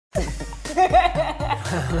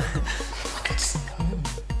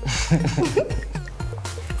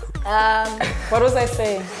What was I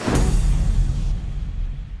saying?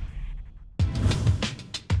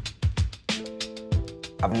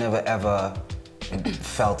 I've never ever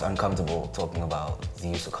felt uncomfortable talking about the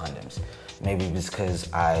use of condoms. Maybe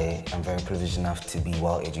because I am very privileged enough to be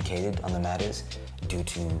well educated on the matters due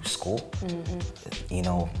to school. You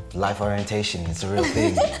know, life orientation, it's a real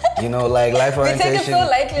thing. You know, like life orientation.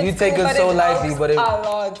 You take it so lightly, but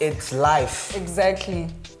it's life. Exactly.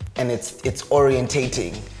 And it's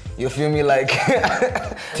orientating. You feel me? Like,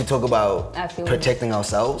 to talk about protecting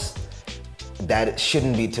ourselves, that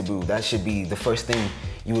shouldn't be taboo. That should be the first thing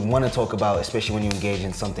you would want to talk about, especially when you engage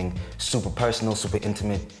in something super personal, super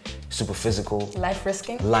intimate, super physical. Life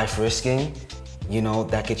risking. Life risking, you know,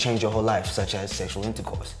 that could change your whole life, such as sexual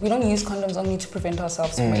intercourse. We don't use condoms only to prevent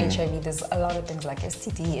ourselves from HIV. There's a lot of things like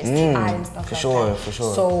STD, STI and stuff for like sure, that. For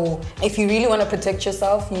sure. So if you really want to protect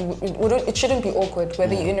yourself, it shouldn't be awkward,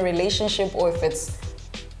 whether you're in a relationship or if it's,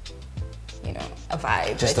 you know, a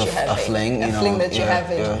vibe just that you're having. A fling, a fling that you're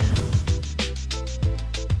having. Yeah.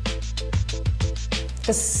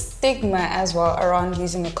 The stigma as well around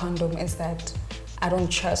using a condom is that I don't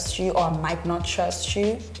trust you or I might not trust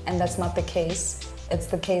you, and that's not the case. It's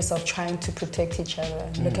the case of trying to protect each other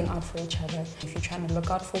and looking out for each other. If you're trying to look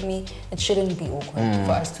out for me, it shouldn't be awkward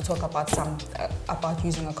for us to talk about about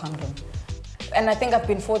using a condom. And I think I've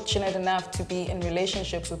been fortunate enough to be in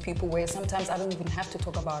relationships with people where sometimes I don't even have to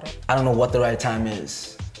talk about it. I don't know what the right time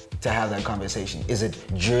is to have that conversation. Is it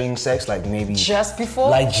during sex, like maybe just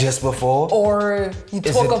before? Like just before? Or you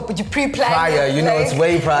you pre-plan prior, you know, it's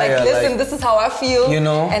way prior. Like, listen, this is how I feel, you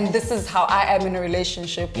know, and this is how I am in a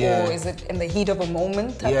relationship. Or is it in the heat of a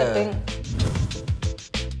moment type of thing?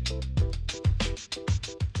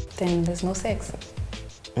 Then there's no sex.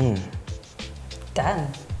 Done.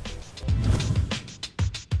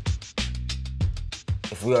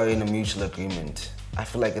 If we are in a mutual agreement, I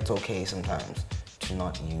feel like it's okay sometimes to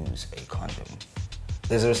not use a condom.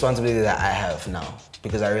 There's a responsibility that I have now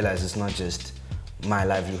because I realize it's not just my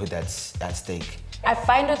livelihood that's at stake. I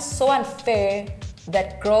find it so unfair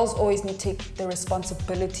that girls always need to take the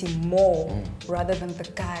responsibility more rather than the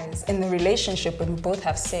guys. In the relationship, when we both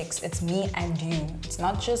have sex, it's me and you. It's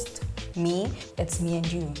not just me, it's me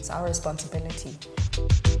and you. It's our responsibility.